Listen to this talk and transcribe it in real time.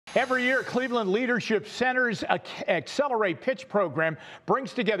Every year, Cleveland Leadership Center's Accelerate Pitch program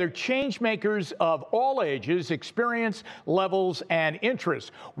brings together change makers of all ages, experience, levels, and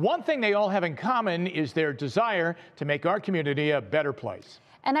interests. One thing they all have in common is their desire to make our community a better place.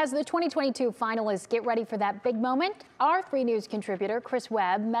 And as the 2022 finalists get ready for that big moment, our 3 News contributor, Chris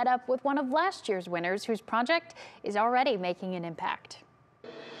Webb, met up with one of last year's winners whose project is already making an impact.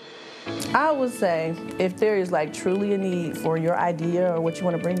 I would say if there is truly a need for your idea or what you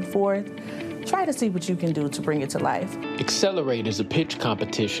want to bring forth, try to see what you can do to bring it to life. Accelerate is a pitch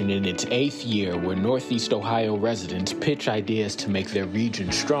competition in its 8th year where Northeast Ohio residents pitch ideas to make their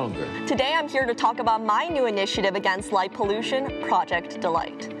region stronger. Today I'm here to talk about my new initiative against light pollution, Project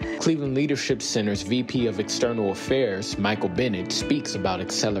Delight. Cleveland Leadership Center's VP of External Affairs, Michael Bennett, speaks about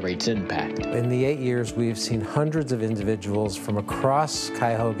Accelerate's impact. In the 8 years, we've seen hundreds of individuals from across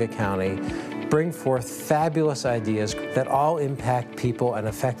Cuyahoga County bring forth fabulous ideas that all impact people and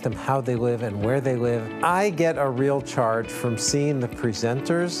affect them how they live and where they live. I get a real charge from seeing the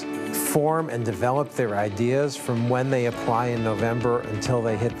presenters form and develop their ideas from when they apply in November until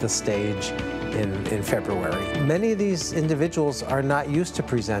they hit the stage in February. Many of these individuals are not used to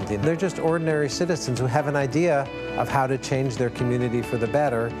presenting. They're just ordinary citizens who have an idea of how to change their community for the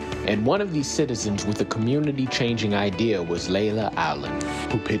better. And one of these citizens with a community-changing idea was Layla Allen,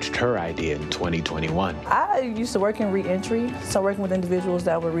 who pitched her idea in 2021. I used to work in reentry, so working with individuals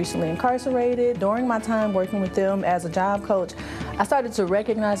that were recently incarcerated. During my time working with them as a job coach, I started to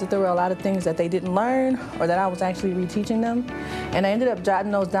recognize that there were a lot of things that they didn't learn or that I was actually reteaching them. And I ended up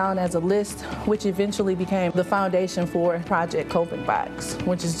jotting those down as a list, which eventually became the foundation for Project Coping Box,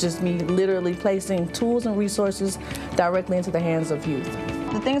 which is just me literally placing tools and resources directly into the hands of youth.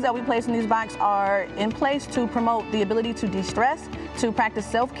 The things that we place in these boxes are in place to promote the ability to de-stress, to practice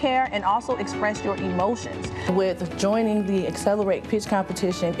self-care, and also express your emotions. With joining the Accelerate Pitch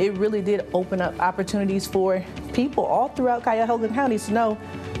competition, it really did open up opportunities for people all throughout Cuyahoga County to know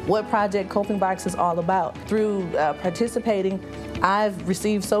what Project Coping Box is all about. Through participating, I've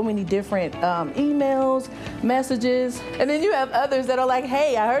received so many different emails, messages, and then you have others that are like,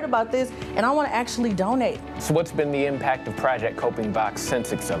 hey, I heard about this and I want to actually donate. So what's been the impact of Project Coping Box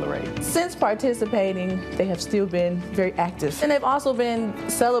since Accelerate? Since participating, they have still been very active. And they've also been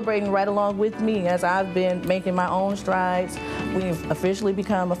celebrating right along with me as I've been making my own strides. We've officially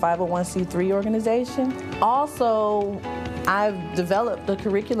become a 501c3 organization. Also, I've developed a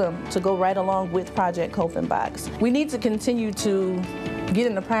curriculum to go right along with Project Coping Box. We need to continue to get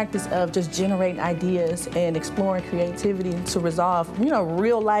in the practice of just generating ideas and exploring creativity to resolve,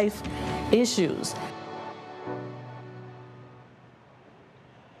 real life issues.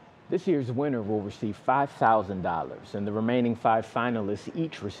 This year's winner will receive $5,000, and the remaining 5 finalists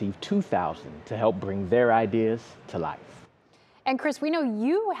each receive $2,000 to help bring their ideas to life. And Chris, we know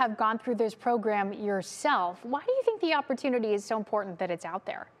you have gone through this program yourself. Why do you think the opportunity is so important that it's out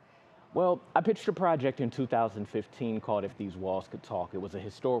there? Well, I pitched a project in 2015 called If These Walls Could Talk. It was a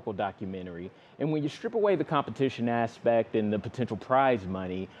historical documentary. And when you strip away the competition aspect and the potential prize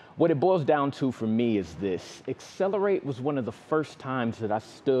money, what it boils down to for me is this. Accelerate was one of the first times that I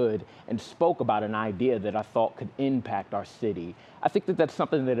stood and spoke about an idea that I thought could impact our city. I think that that's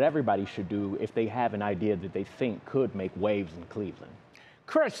something that everybody should do if they have an idea that they think could make waves in Cleveland.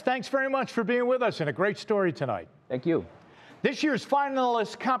 Chris, thanks very much for being with us and a great story tonight. Thank you. This year's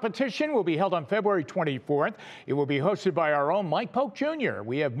finalist competition will be held on February 24th. It will be hosted by our own Mike Polk Jr.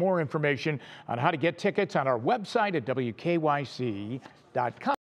 We have more information on how to get tickets on our website at WKYC.com.